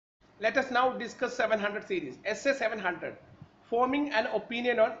Let us now discuss 700 series. SA 700, forming an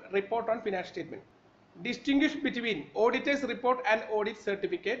opinion on report on financial statement. Distinguish between auditor's report and audit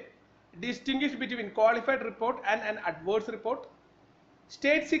certificate. Distinguish between qualified report and an adverse report.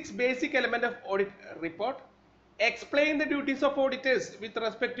 State 6 basic element of audit report. Explain the duties of auditors with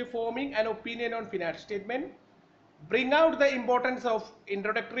respect to forming an opinion on financial statement. Bring out the importance of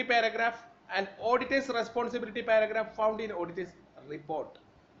introductory paragraph and auditor's responsibility paragraph found in auditor's report.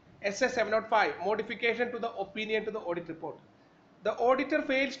 SS 705, modification to the opinion to the audit report. The auditor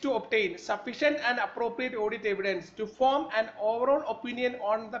fails to obtain sufficient and appropriate audit evidence to form an overall opinion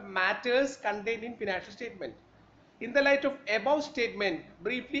on the matters contained in financial statement. In the light of above statement,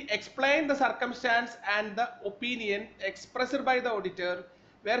 briefly explain the circumstance and the opinion expressed by the auditor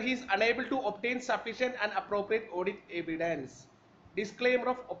where he is unable to obtain sufficient and appropriate audit evidence. Disclaimer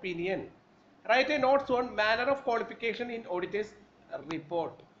of opinion. Write a notes on manner of qualification in auditor's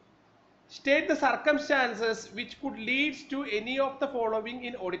report. State the circumstances which could lead to any of the following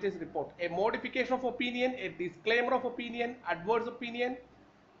in auditor's report: a modification of opinion, a disclaimer of opinion, adverse opinion,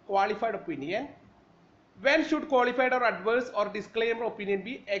 qualified opinion. When should qualified or adverse or disclaimer opinion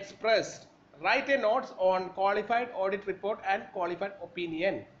be expressed? Write a notes on qualified audit report and qualified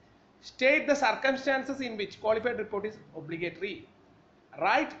opinion. State the circumstances in which qualified report is obligatory.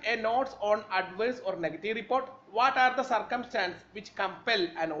 Write a notes on adverse or negative report. What are the circumstances which compel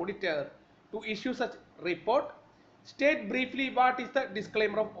an auditor to issue such report? State briefly what is the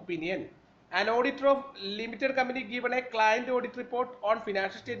disclaimer of opinion. An auditor of limited company given a client audit report on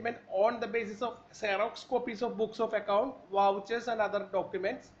financial statement on the basis of Xerox copies of books of account, vouchers and other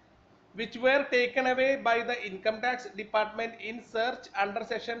documents which were taken away by the income tax department in search under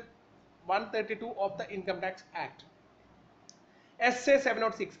section 132 of the Income Tax Act. SA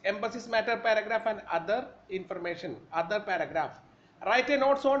 706, emphasis matter paragraph and other information, other paragraph. Write a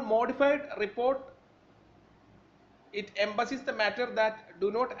notes on modified report. It emphasizes the matter that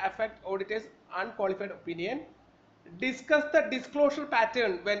do not affect auditor's unqualified opinion. Discuss the disclosure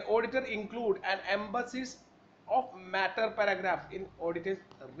pattern when auditor include an emphasis of matter paragraph in auditor's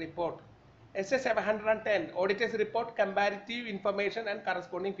report. SA 710, auditor's report, comparative information and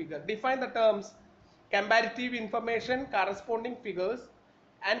corresponding figure. Define the terms comparative information, corresponding figures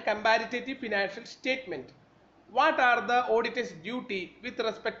and comparative financial statement. What are the auditor's duty with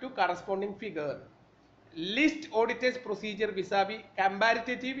respect to corresponding figure? List auditor's procedure vis-a-vis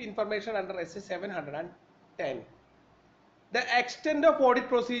comparative information under SA 710. The extent of audit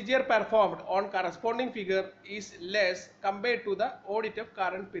procedure performed on corresponding figure is less compared to the audit of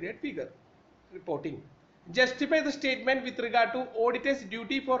current period figure reporting. Justify the statement with regard to auditor's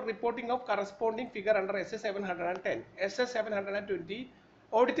duty for reporting of corresponding figure under SA 710. SA 720,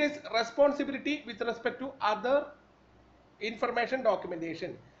 auditor's responsibility with respect to other information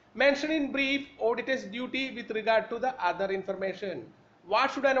documentation. Mention in brief auditor's duty with regard to the other information.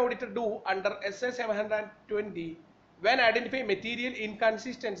 What should an auditor do under SA 720 when identifying material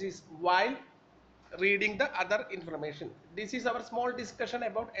inconsistencies while reading the other information? This is our small discussion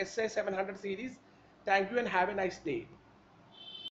about SA 700 series. Thank you and have a nice day.